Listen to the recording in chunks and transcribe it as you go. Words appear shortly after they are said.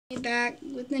Back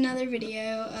with another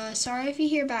video. Sorry if you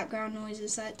hear background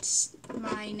noises. That's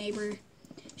my neighbor.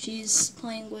 She's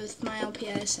playing with my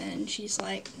LPS and she's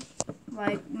like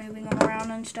moving them around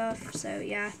and stuff. So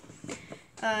yeah,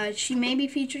 she may be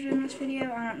featured in this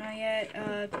video. I don't know yet.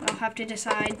 I'll have to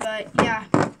decide. But yeah.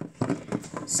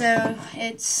 So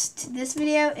this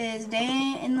video is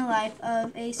day in the life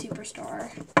of a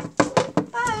superstar.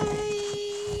 Bye.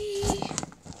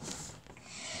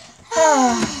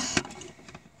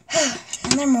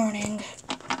 Another morning.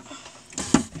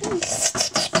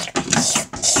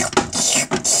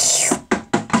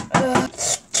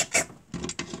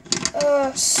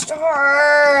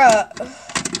 Star.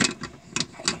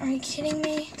 Are you kidding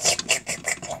me?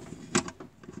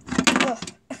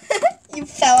 You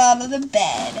fell out of the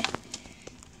bed.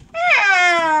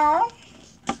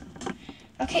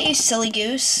 Okay, you silly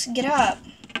goose. Get up.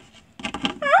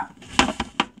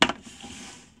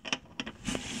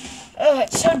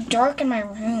 It's so dark in my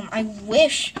room. I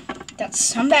wish that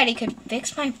somebody could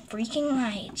fix my freaking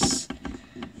lights.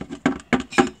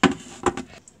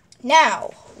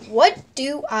 Now, what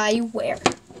do I wear?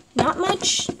 Not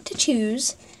much to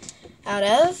choose out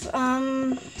of.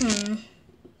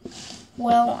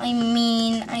 Well, I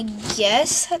mean, I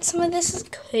guess that some of this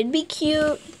could be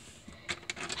cute.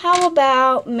 How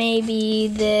about maybe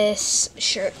this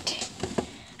shirt?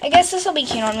 I guess this will be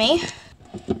cute on me.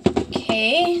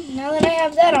 Okay, now that I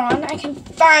have that on, I can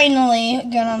finally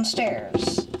go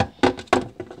downstairs.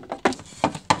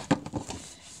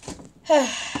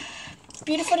 It's a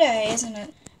beautiful day, isn't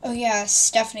it? Oh yeah,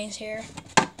 Stephanie's here.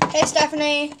 Hey,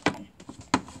 Stephanie.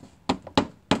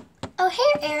 Oh,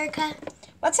 hey, Erica.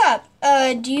 What's up?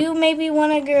 Do you maybe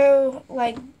want to go,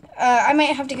 I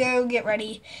might have to go get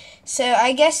ready. So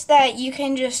I guess that you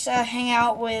can just hang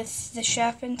out with the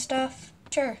chef and stuff?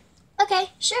 Sure. Okay,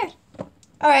 sure.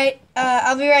 Alright,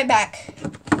 I'll be right back.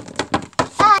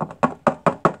 Bye.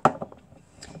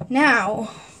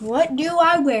 Now, what do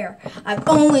I wear? I've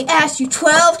only asked you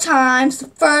 12 times. The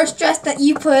first dress that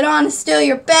you put on is still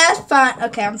your best find.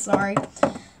 Okay, I'm sorry.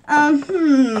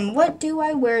 What do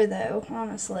I wear though,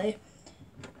 honestly?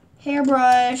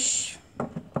 Hairbrush.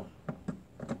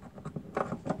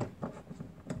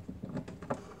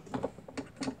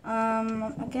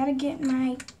 I gotta get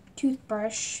my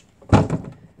toothbrush.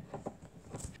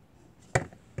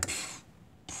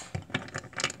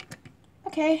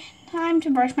 Okay, time to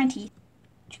brush my teeth.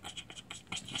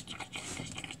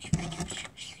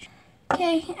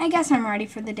 Okay, I guess I'm ready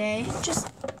for the day.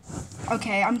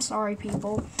 Okay, I'm sorry,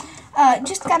 people.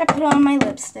 Just gotta put on my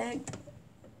lipstick.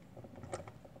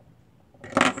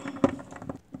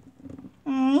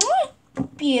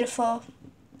 Beautiful.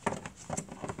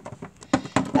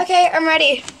 Okay, I'm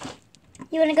ready.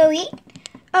 You want to go eat?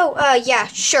 Oh, yeah,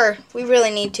 sure. We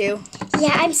really need to.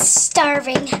 Yeah, I'm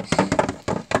starving.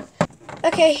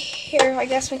 Okay, here, I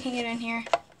guess we can get in here.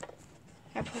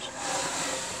 I push.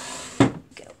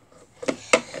 Go.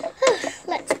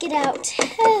 Let's get out.